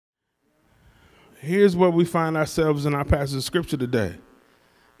here's where we find ourselves in our passage of scripture today.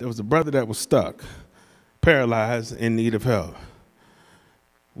 There was a brother that was stuck, paralyzed, in need of help.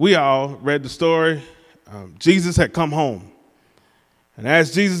 We all read the story. Jesus had come home. And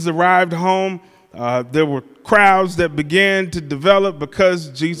as Jesus arrived home, there were crowds that began to develop because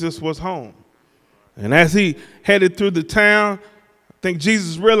Jesus was home. And as he headed through the town, I think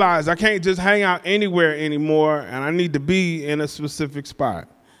Jesus realized I can't just hang out anywhere anymore, and I need to be in a specific spot.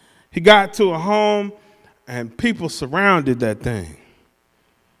 He got to a home, and people surrounded that thing.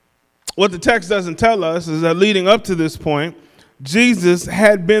 What the text doesn't tell us is that leading up to this point, Jesus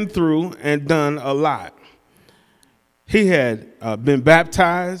had been through and done a lot. He had been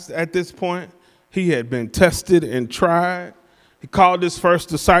baptized at this point. He had been tested and tried. He called his first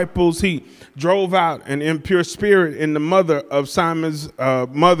disciples. He drove out an impure spirit in the mother of Simon's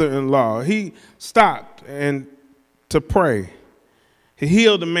mother-in-law. He stopped to pray. He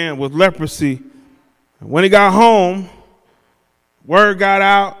healed a man with leprosy. When he got home, word got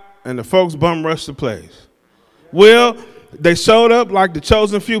out, and the folks bum rushed the place. Well, they showed up like the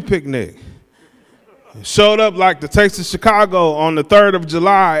Chosen Few picnic. They showed up like the Taste of Chicago on the 3rd of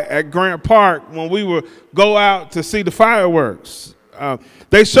July at Grant Park when we would go out to see the fireworks.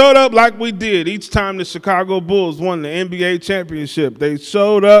 They showed up like we did each time the Chicago Bulls won the NBA championship. They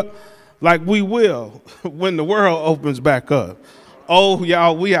showed up like we will when the world opens back up. Oh,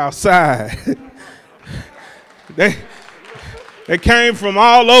 y'all, we outside. They came from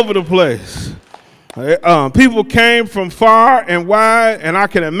all over the place. People came from far and wide, and I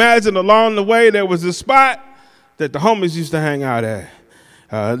can imagine along the way there was a spot that the homies used to hang out at.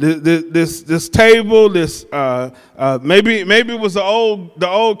 This table, maybe it was the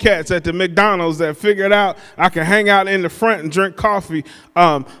old cats at the McDonald's that figured out I can hang out in the front and drink coffee.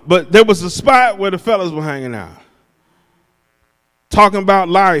 But there was a spot where the fellas were hanging out, talking about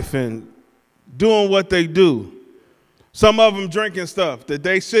life and doing what they do. Some of them drinking stuff that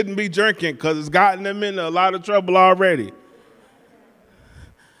they shouldn't be drinking because it's gotten them into a lot of trouble already.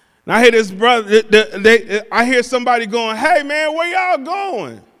 And I hear this brother, I hear somebody going, "Hey man, where y'all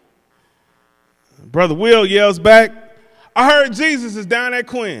going?" Brother Will yells back, "I heard Jesus is down at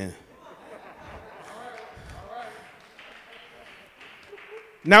Quinn."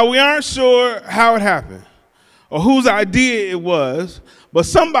 Now we aren't sure how it happened or whose idea it was, but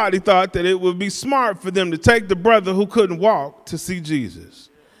somebody thought that it would be smart for them to take the brother who couldn't walk to see Jesus.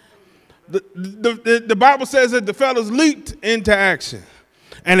 The Bible says that the fellas leaped into action,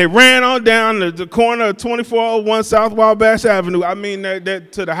 and they ran on down the corner of 2401 South Wabash Avenue. I mean,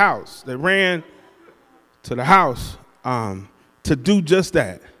 to the house. They ran to the house to do just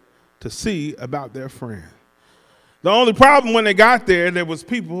that, to see about their friend. The only problem when they got there was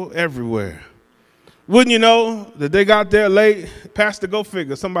people everywhere. Wouldn't you know that they got there late? Pastor, go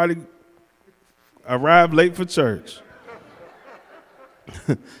figure. Somebody arrived late for church.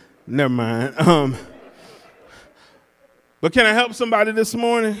 Never mind. But can I help somebody this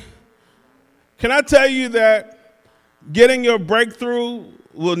morning? Can I tell you that getting your breakthrough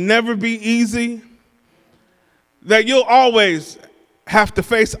will never be easy? That you'll always have to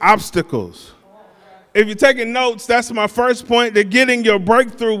face obstacles. If you're taking notes, that's my first point, that getting your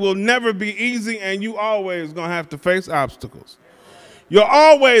breakthrough will never be easy, and you always going to have to face obstacles. You're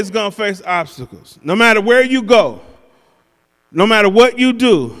always going to face obstacles, no matter where you go, no matter what you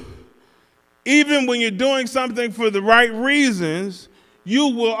do. Even when you're doing something for the right reasons, you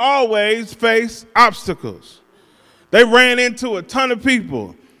will always face obstacles. They ran into a ton of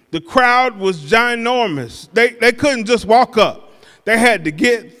people. The crowd was ginormous. They couldn't just walk up. They had to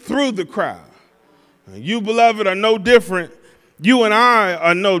get through the crowd. You, beloved, are no different. You and I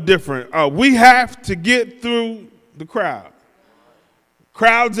are no different. We have to get through the crowd.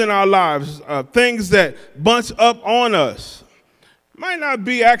 Crowds in our lives, things that bunch up on us. It might not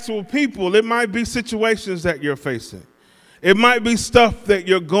be actual people. It might be situations that you're facing. It might be stuff that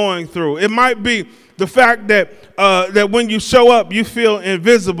you're going through. It might be the fact that when you show up, you feel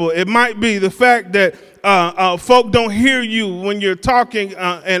invisible. It might be the fact that folk don't hear you when you're talking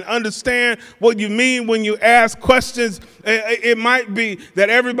and understand what you mean when you ask questions. It might be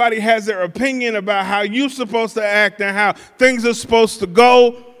that everybody has their opinion about how you're supposed to act and how things are supposed to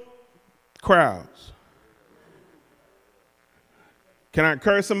go. Crowds. Can I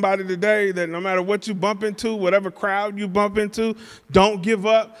encourage somebody today that no matter what you bump into, whatever crowd you bump into, don't give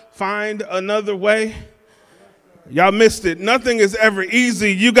up. Find another way. Y'all missed it. Nothing is ever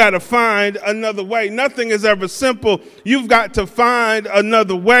easy. You got to find another way. Nothing is ever simple. You've got to find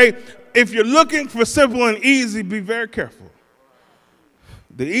another way. If you're looking for simple and easy, be very careful.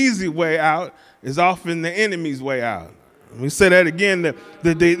 The easy way out is often the enemy's way out. Let me say that again.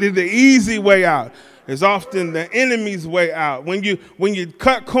 The easy way out is often the enemy's way out. When you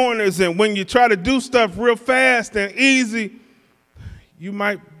cut corners and when you try to do stuff real fast and easy, you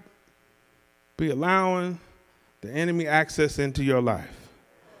might be allowing the enemy access into your life.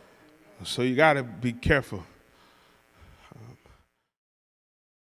 So you got to be careful